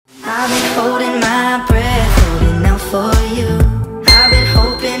I've been holding my breath, holding out for you. I've been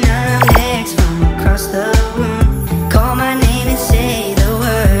hoping I'm next from across the room. Call my name and say the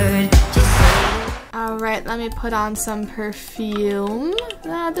word. Just say it. Alright, let me put on some perfume.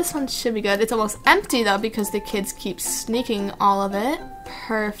 This one should be good. It's almost empty though because the kids keep sneaking all of it.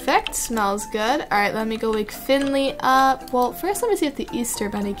 Perfect, smells good. Alright, let me go wake Finley up. Well, first let me see if the Easter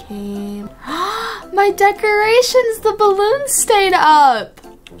Bunny came. My decorations, the balloons stayed up.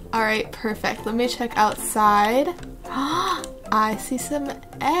 Alright, perfect. Let me check outside. I see some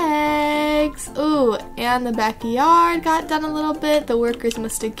eggs. Ooh, and the backyard got done a little bit. The workers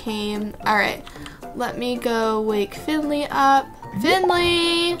must have came. Alright, let me go wake Finley up.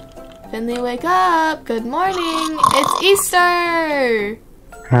 Finley! Finley, wake up. Good morning. It's Easter!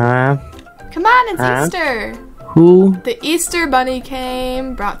 Huh? Come on, it's Easter. Who? The Easter Bunny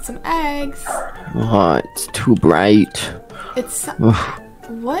came, brought some eggs. Oh, it's too bright. It's...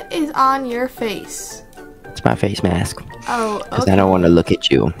 What is on your face? It's my face mask. Oh, okay. Because I don't want to look at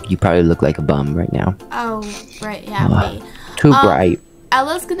you. You probably look like a bum right now. Oh, right, yeah, me. Too bright.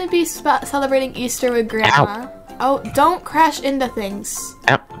 Ella's gonna be celebrating Easter with Grandma. Ow. Oh, don't crash into things.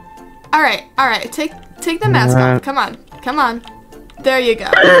 Ow. Alright, take the mask off. Come on. There you go.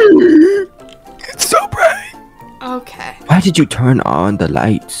 It's so bright. Okay. Why did you turn on the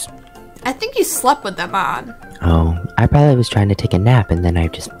lights? I think you slept with them on. Oh, I probably was trying to take a nap and then I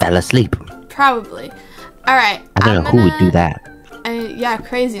just fell asleep. Probably. Alright. I don't know who would do that. Yeah,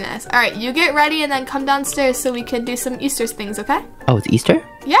 craziness. Alright, you get ready and then come downstairs so we can do some Easter things, okay? Oh, it's Easter?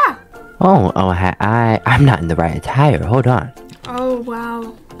 Yeah. Oh, I'm not in the right attire. Hold on. Oh,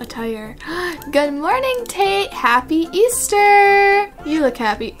 wow. Attire. Good morning, Tate. Happy Easter. You look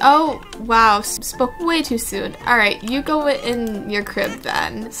happy. Oh, wow. Spoke way too soon. Alright, you go in your crib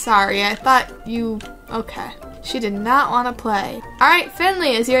then. Sorry, I thought you... Okay. She did not want to play. Alright,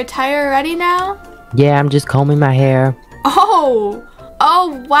 Finley, is your attire ready now? Yeah, I'm just combing my hair. Oh!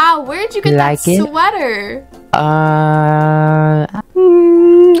 Oh, wow. Where'd you get that sweater?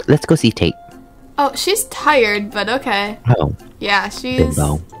 Let's go see Tate. Oh, she's tired, but okay. Oh. Yeah, she's...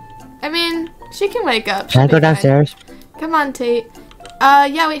 Bimbo. I mean, she can wake up. Can I go downstairs? Come on, Tate.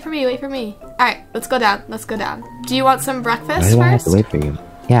 Yeah, wait for me. Alright, let's go down. Do you want some breakfast Why do I have first? to wait for you?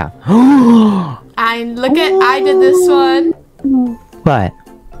 Yeah. I did this one. What?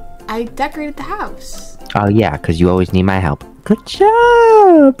 I decorated the house. Oh, yeah, because you always need my help. Good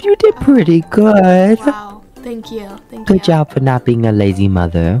job! You did pretty good. Wow, thank you. Good job for not being a lazy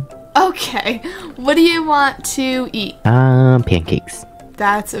mother. Okay, what do you want to eat? Pancakes.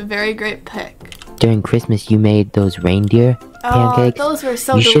 That's a very great pick. During Christmas, you made those reindeer pancakes. Oh, those were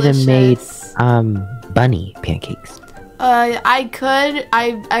so delicious. You should have made, bunny pancakes.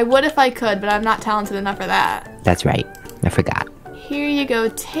 I would if I could, but I'm not talented enough for that. That's right. I forgot. Here you go,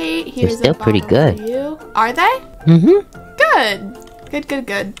 Tate. Here's They're still pretty good. For you. Are they? Mm-hmm. Good.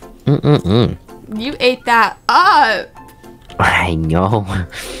 Mm-mm-mm. You ate that up. I know.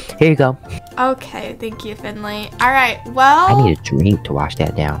 Here you go. Okay, thank you, Finley. Alright, well... I need a drink to wash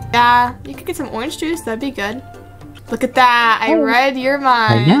that down. Yeah, you could get some orange juice. That'd be good. Look at that. I read your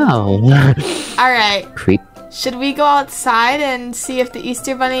mind. I know. Alright. Creep. Should we go outside and see if the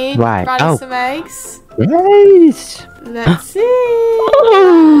Easter Bunny brought us some eggs? Yes. Let's see.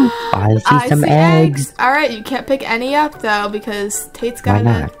 I see some eggs. Alright, you can't pick any up though because Tate's got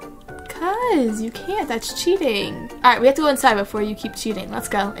Why not? Because you can't. That's cheating. Alright, we have to go inside before you keep cheating. Let's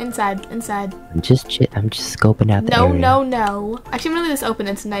go. Inside. I'm just scoping out the area. No. Actually, I'm gonna leave this open.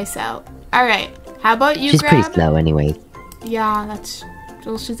 It's nice out. Alright. How about you She's grab... pretty slow anyway. Yeah, that's...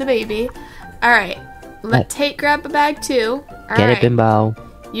 Well, she's a baby. Alright. Let Tate grab a bag too. Get it, Bimbo.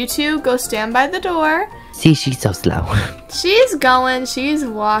 You two go stand by the door. See, she's so slow. She's going. She's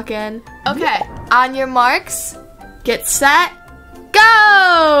walking. Okay. On your marks. Get set.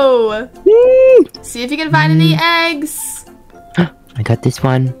 Go! See if you can find any eggs. I got this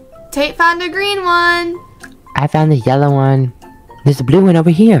one. Tate found a green one. I found the yellow one. There's a blue one over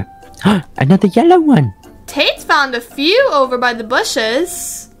here. Another yellow one. Tate's found a few over by the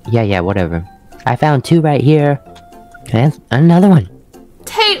bushes. Yeah, whatever. I found two right here. And another one.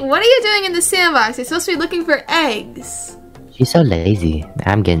 Tate, what are you doing in the sandbox? You're supposed to be looking for eggs. She's so lazy.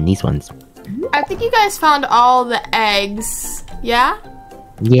 I'm getting these ones. I think you guys found all the eggs. Yeah?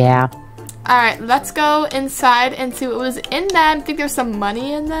 Yeah. Alright, let's go inside and see what was in them. Think there's some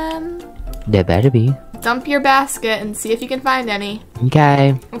money in them? There better be. Dump your basket and see if you can find any.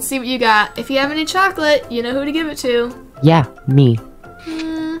 Okay. Let's see what you got. If you have any chocolate, you know who to give it to. Yeah, me.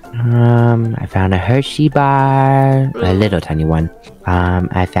 I found a Hershey bar, a little tiny one.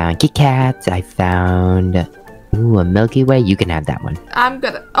 I found Kit Kats. I found Ooh, a Milky Way? You can have that one. I'm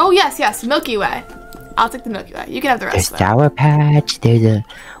gonna. Oh, yes, Milky Way. I'll take the Milky Way. You can have the There's rest of it. Sour Patch.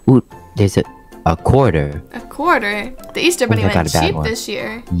 There's a quarter. A quarter? The Easter Bunny I got went a bad cheap one. this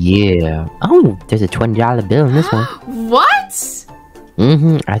year. Yeah. Oh, there's a $20 bill in this one. What?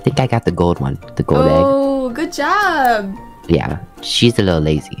 I think I got the gold one. The gold egg. Oh, good job. Yeah, she's a little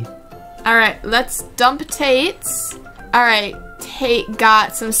lazy. Alright, let's dump Tate's. Alright, Tate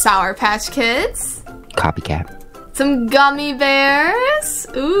got some Sour Patch Kids. Copycat. Some gummy bears.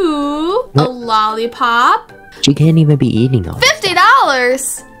 Ooh, a lollipop. She can't even be eating those.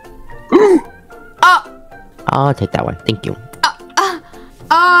 $50. Oh, I'll take that one. Thank you.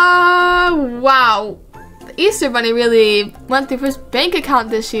 wow. The Easter Bunny really went through his bank account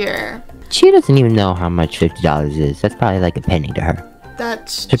this year. She doesn't even know how much $50 is. That's probably like a penny to her.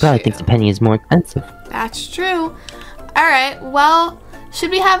 That's She probably true. thinks a penny is more expensive. That's true. Alright, well,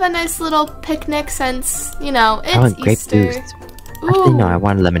 should we have a nice little picnic since, you know, I want it's grape Easter? juice. Actually, no, I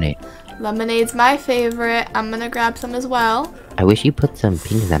want lemonade. Lemonade's my favorite. I'm gonna grab some as well. I wish you put some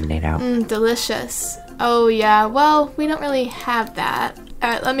pink lemonade out. Delicious. Oh yeah, well, we don't really have that.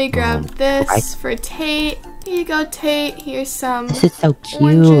 Alright, let me grab this for Tate. Here you go, Tate. Here's some This is so cute.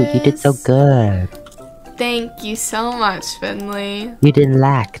 You did so oranges. good. Thank you so much, Finley. You didn't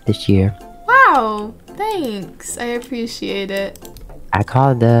lack this year. Wow, thanks. I appreciate it. I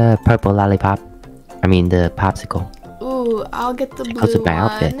call the purple lollipop. I mean the popsicle. Ooh, I'll get the goes blue with my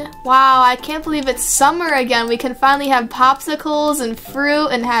outfit. one. Wow, I can't believe it's summer again. We can finally have popsicles and fruit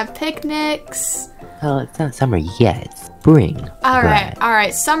and have picnics. Well, it's not summer yet. It's spring.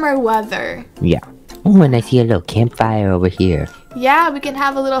 Alright, summer weather. Yeah. Oh, and I see a little campfire over here. Yeah, we can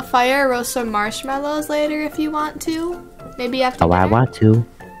have a little fire, roast some marshmallows later if you want to. Maybe after Oh, I dinner. want to.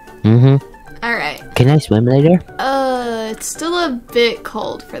 Alright. Can I swim later? It's still a bit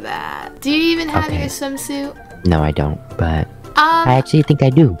cold for that. Do you even have Okay. your swimsuit? No, I don't, but I actually think I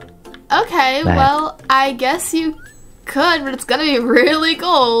do. Okay, But- well, I guess you could, but it's gonna be really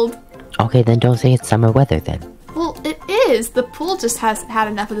cold. Okay, then don't say it's summer weather then. Well, it is. The pool just hasn't had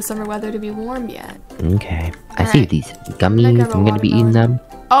enough of the summer weather to be warm yet. Okay. I see Alright. these I'm gummies. gonna grab a I'm gonna be eating them.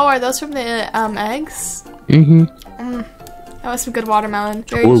 Oh, are those from the eggs? That was some good watermelon.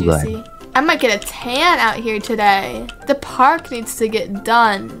 Very Ooh, juicy. good. I might get a tan out here today. The park needs to get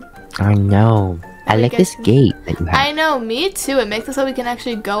done. I know. I we like get this to- gate that you have. I know, me too. It makes it so we can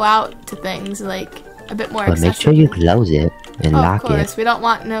actually go out to things like a bit more But make sure you accessibly. close it and Oh, of lock course. it. We don't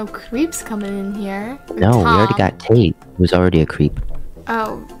want no creeps coming in here. Or No, we already Tom. got Tate, who's already a creep.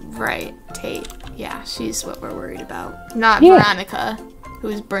 Oh, right. Tate. Yeah, she's what we're worried about. Not Yeah. Veronica,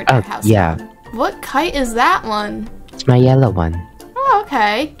 who's burnt our Oh, house yeah. down. What kite is that one? It's my yellow one. Oh,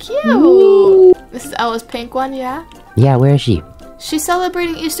 okay. Cute. This is Ella's pink one, yeah? Yeah, where is she? She's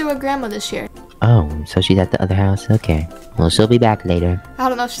celebrating Easter with Grandma this year. Oh, so she's at the other house? Okay. Well, she'll be back later. I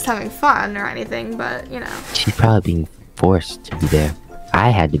don't know if she's having fun or anything, but, you know. She's probably being forced to be there. I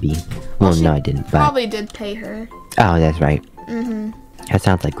had to be. Well, she no, I didn't, but... Probably did pay her. Oh, that's right. That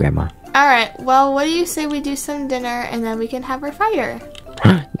sounds like Grandma. Alright, well, what do you say we do some dinner and then we can have our fire?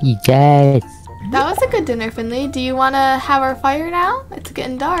 Yes! That was a good dinner, Finley. Do you want to have our fire now? It's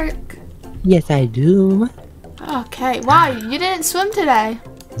getting dark. Yes, I do. Okay, wow, you didn't swim today.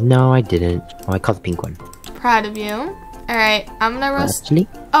 No, I didn't. Oh, I called the pink one. Proud of you. Alright, I'm gonna roast... Actually?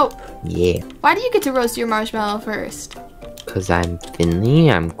 Oh, Yeah. why do you get to roast your marshmallow first? Because I'm Finley,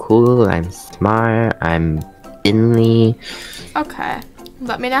 I'm cool, I'm smart, I'm Finley. Okay.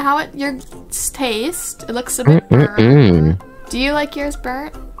 Let me know how your taste. It looks a bit burnt. Do you like yours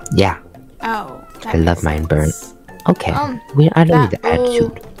burnt? Yeah, Oh, that I love makes mine sense. okay. Um, I don't need to add ooh,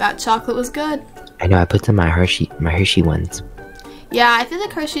 sugar. that chocolate was good. I know, I put some of my Hershey ones. Yeah, I feel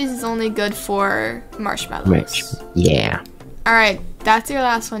like Hershey's is only good for marshmallows. Rich. Yeah. Alright, that's your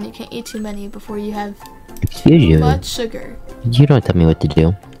last one. You can't eat too many before you have Excuse you. much sugar. You don't tell me what to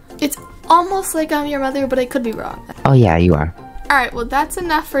do. It's almost like I'm your mother, but I could be wrong. Oh yeah, you are. Alright, well that's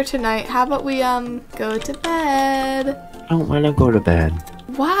enough for tonight. How about we go to bed? I don't want to go to bed.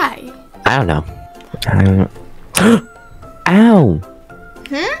 Why? I don't know. Ow!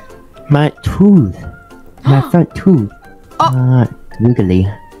 My tooth. My front tooth. Oh. Wiggly.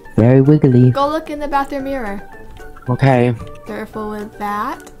 Very wiggly. Go look in the bathroom mirror. Okay. Careful with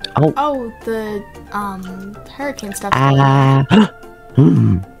that. Oh. Oh, the hurricane stuff.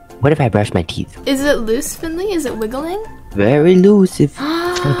 What if I brush my teeth? Is it loose, Finley? Is it wiggling? Very loose. It's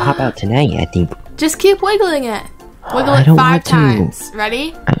gonna pop out tonight, I think. Just keep wiggling it. Wiggle I it don't 5 want to. times.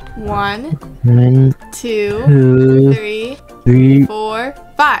 Ready? 1, 1, 2, 2, 3, 3. 4,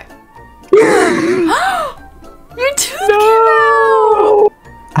 5. Your tooth came out!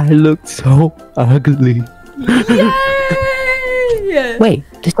 I look so ugly. Yay! Wait,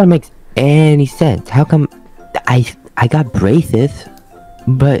 this don't make any sense. How come I got braces,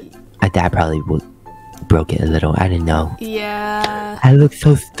 but my dad probably broke it a little. I didn't know. Yeah. I look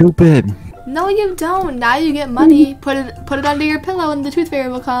so stupid. No, you don't. Now you get money. Put it under your pillow and the tooth fairy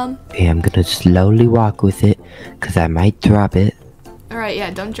will come. Okay, I'm gonna slowly walk with it, cause I might drop it. Alright, yeah,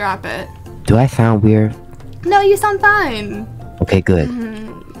 don't drop it. Do I sound weird? No, you sound fine. Okay, good.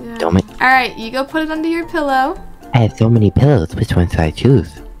 Yeah. Don't make. Alright, you go put it under your pillow. I have so many pillows. Which one should I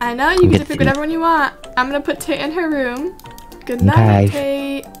choose? I know, you get to pick whatever one you want. I'm gonna put Tate in her room. Good night,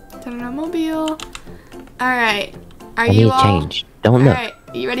 Tate. Turn on mobile. Alright. Are I you need all... change. Don't look. Alright,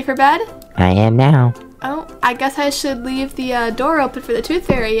 you ready for bed? I am now. Oh, I guess I should leave the door open for the tooth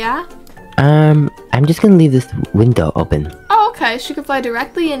fairy, yeah? I'm just gonna leave this window open. Oh, okay. She could fly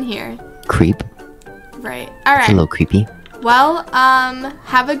directly in here. Creep. Right. It's a Alright. little creepy. Well,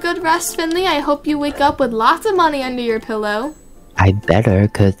 have a good rest, Finley. I hope you wake up with lots of money under your pillow. I better,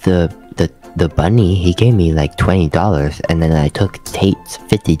 cause the bunny, he gave me like $20, and then I took Tate's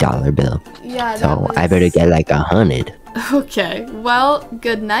 $50 bill. Yeah, So I better get like 100. Okay. Well,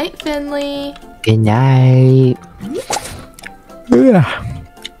 good night, Finley. Good night.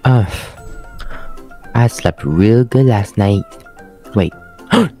 I slept real good last night. Wait.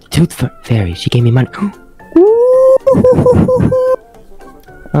 Tooth fairy, she gave me money.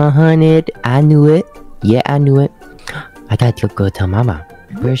 100. I knew it. Yeah, I knew it. I gotta go tell Mama.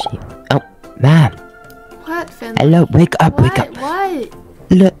 Where is she? Oh, Mom. What, Finley? Hello. Wake up. What? Wake up.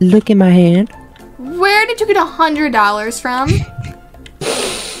 What? Look in my hand. Where did you get $100 from?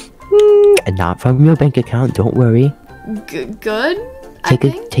 Not from your bank account. Don't worry. Good. I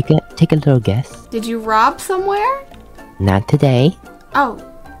think. Take a little guess. Did you rob somewhere? Not today. Oh.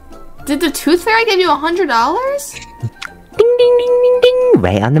 Did the tooth fairy give you $100? Ding ding ding ding ding.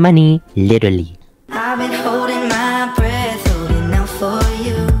 Right on the money. Literally. I've been holding my breath, holding out for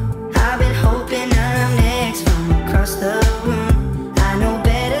you. I've been hoping I'm next from across the room. I know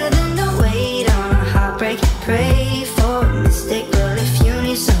better than to wait on a heartbreak. Pray for a mistake.